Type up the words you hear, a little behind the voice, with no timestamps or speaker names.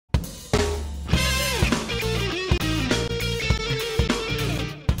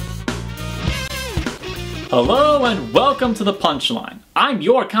Hello and welcome to The Punchline. I'm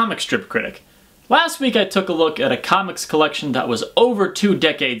your comic strip critic. Last week I took a look at a comics collection that was over 2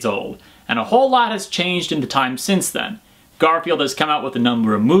 decades old, and a whole lot has changed in the time since then. Garfield has come out with a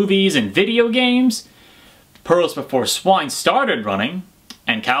number of movies and video games, Pearls Before Swine started running,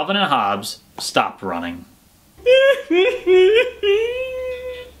 and Calvin and Hobbes stopped running.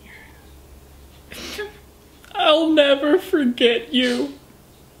 I'll never forget you.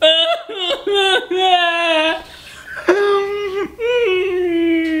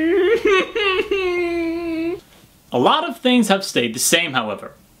 A lot of things have stayed the same,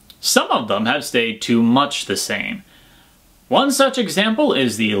 however. Some of them have stayed too much the same. One such example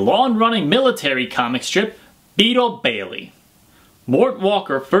is the long-running military comic strip, Beetle Bailey. Mort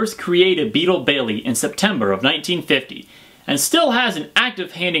Walker first created Beetle Bailey in September of 1950, and still has an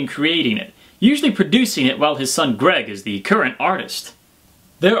active hand in creating it, usually producing it while his son Greg is the current artist.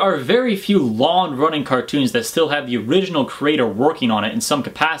 There are very few long-running cartoons that still have the original creator working on it in some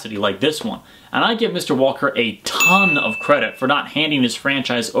capacity like this one, and I give Mr. Walker a ton of credit for not handing this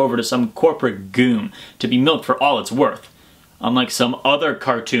franchise over to some corporate goon to be milked for all it's worth. Unlike some other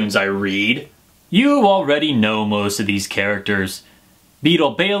cartoons I read. You already know most of these characters.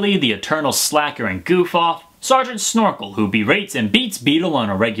 Beetle Bailey, the eternal slacker and goof-off, Sergeant Snorkel, who berates and beats Beetle on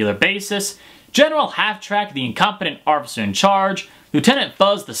a regular basis, General Half-Track, the incompetent officer in charge, Lieutenant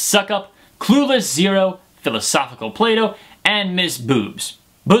Fuzz, the suck-up, Clueless Zero, Philosophical Plato, and Miss Boobs.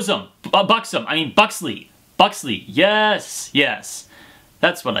 Buxley. Buxley, yes.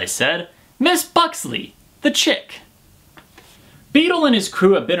 That's what I said. Miss Buxley, the chick. Beetle and his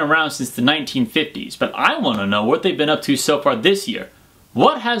crew have been around since the 1950s, but I want to know what they've been up to so far this year.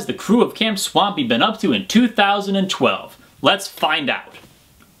 What has the crew of Camp Swampy been up to in 2012? Let's find out.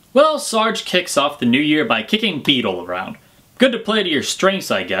 Well, Sarge kicks off the new year by kicking Beetle around. Good to play to your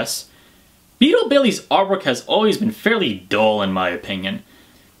strengths, I guess. Beetle Bailey's artwork has always been fairly dull in my opinion.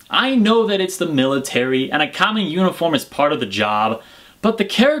 I know that it's the military and a common uniform is part of the job, but the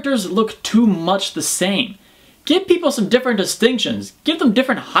characters look too much the same. Give people some different distinctions, give them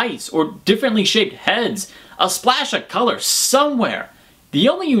different heights or differently shaped heads, a splash of color somewhere. The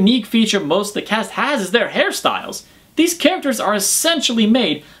only unique feature most of the cast has is their hairstyles. These characters are essentially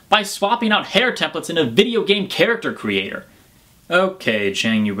made by swapping out hair templates in a video game character creator. Okay,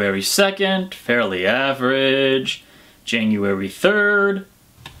 January 2nd, fairly average. January 3rd.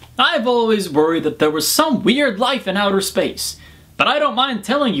 I've always worried that there was some weird life in outer space, but I don't mind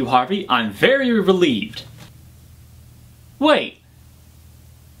telling you, Harvey, I'm very relieved. Wait.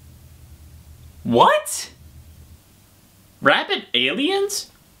 What? Rabbit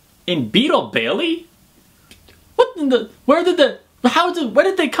aliens? In Beetle Bailey? What in the... where did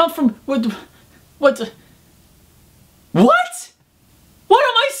they come from? What? What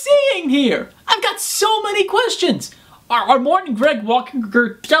am I seeing here? I've got so many questions. Are Mort and Greg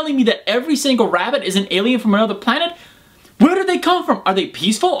Walker telling me that every single rabbit is an alien from another planet? Where did they come from? Are they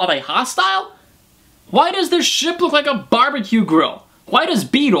peaceful? Are they hostile? Why does their ship look like a barbecue grill? Why does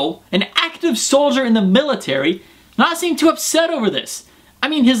Beetle, an active soldier in the military, not seem too upset over this? I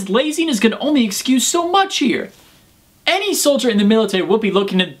mean, his laziness can only excuse so much here. Any soldier in the military would be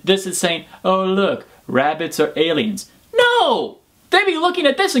looking at this and saying, oh look, rabbits are aliens. No! They'd be looking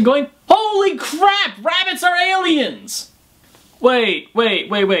at this and going, holy crap, rabbits are aliens! Wait.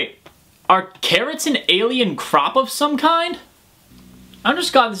 Are carrots an alien crop of some kind? I'm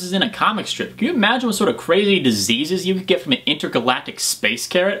just glad this is in a comic strip. Can you imagine what sort of crazy diseases you could get from an intergalactic space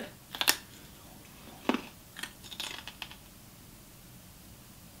carrot?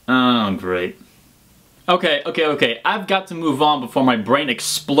 Oh, great. Okay. I've got to move on before my brain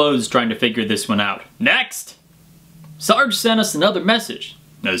explodes trying to figure this one out. Next! Sarge sent us another message.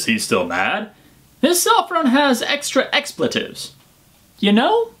 Is he still mad? His cell phone has extra expletives. You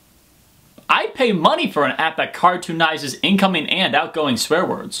know, I'd pay money for an app that cartoonizes incoming and outgoing swear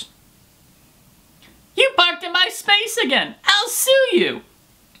words. You parked in my space again! I'll sue you!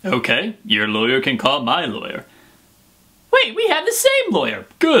 Okay, your lawyer can call my lawyer. Wait, we have the same lawyer!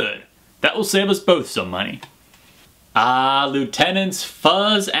 Good! That will save us both some money. Ah, Lieutenants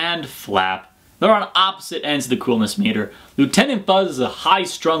Fuzz and Flap. They're on opposite ends of the coolness meter. Lieutenant Fuzz is a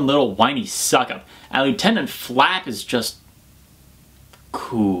high-strung little whiny suck-up, and Lieutenant Flap is just...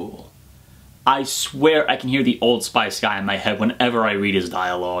 cool. I swear I can hear the Old Spice guy in my head whenever I read his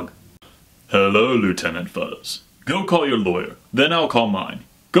dialogue. Hello, Lieutenant Fuzz. Go call your lawyer, then I'll call mine.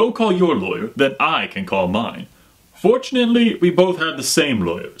 Go call your lawyer, then I can call mine. Fortunately, we both have the same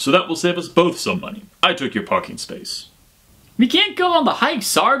lawyer, so that will save us both some money. I took your parking space. We can't go on the hike,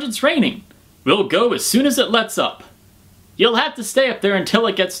 Sarge. It's raining. We'll go as soon as it lets up. You'll have to stay up there until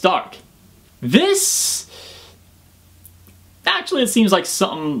it gets dark. This actually it seems like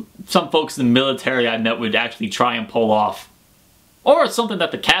some folks in the military I met would actually try and pull off. Or it's something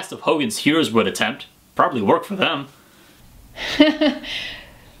that the cast of Hogan's Heroes would attempt. Probably work for them.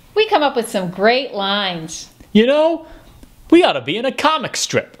 We come up with some great lines. You know, we ought to be in a comic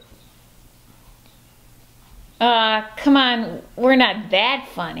strip. Come on, we're not that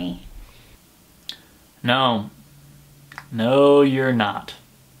funny. No. No, you're not.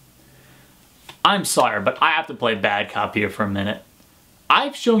 I'm sorry, but I have to play bad cop here for a minute.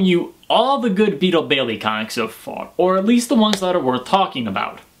 I've shown you all the good Beetle Bailey comics so far, or at least the ones that are worth talking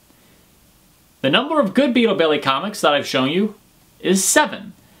about. The number of good Beetle Bailey comics that I've shown you is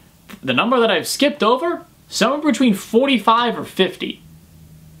 7. The number that I've skipped over, somewhere between 45 or 50.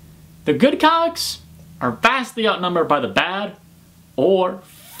 The good comics are vastly outnumbered by the bad, or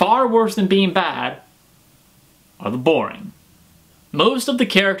far worse than being bad, are the boring. Most of the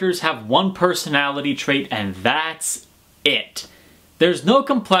characters have one personality trait and that's it. There's no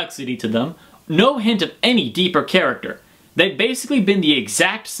complexity to them, no hint of any deeper character. They've basically been the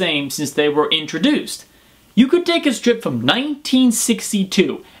exact same since they were introduced. You could take a strip from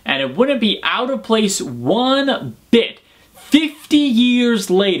 1962 and it wouldn't be out of place one bit 50 years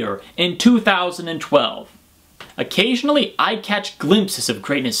later in 2012. Occasionally I catch glimpses of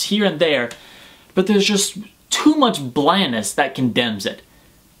greatness here and there, but there's just too much blandness that condemns it.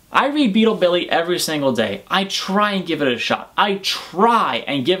 I read Beetle Bailey every single day. I try and give it a shot. I try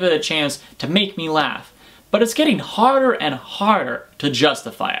and give it a chance to make me laugh. But it's getting harder and harder to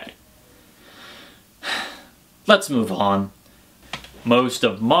justify it. Let's move on. Most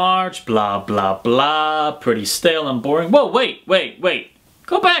of March, blah blah blah, pretty stale and boring. Whoa, wait.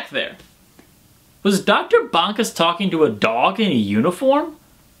 Go back there. Was Dr. Bonkus talking to a dog in a uniform?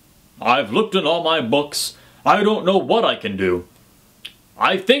 I've looked in all my books. I don't know what I can do.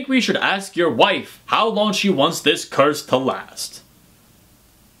 I think we should ask your wife how long she wants this curse to last.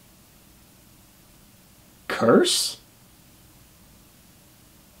 Curse?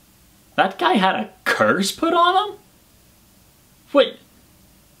 That guy had a curse put on him? Wait,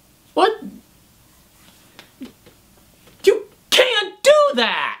 what? You can't do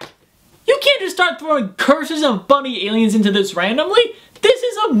that! You can't just start throwing curses and bunny aliens into this randomly. This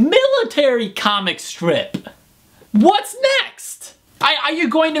is a military comic strip. What's next? Are you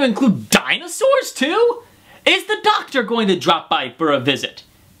going to include dinosaurs too? Is the doctor going to drop by for a visit?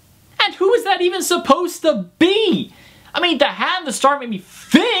 And who is that even supposed to be? I mean, to have the start made me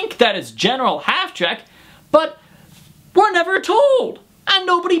think that it's General Half-Track, but we're never told. And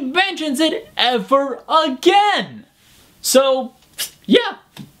nobody mentions it ever again. So, yeah,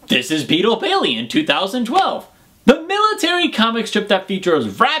 this is Beetle Bailey in 2012. The military comic strip that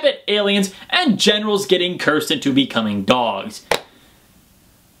features rabbit aliens and generals getting cursed into becoming dogs.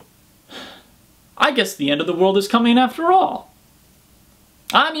 I guess the end of the world is coming after all.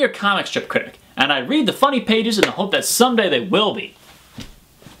 I'm your comic strip critic, and I read the funny pages in the hope that someday they will be.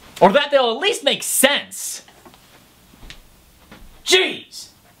 Or that they'll at least make sense. Jeez!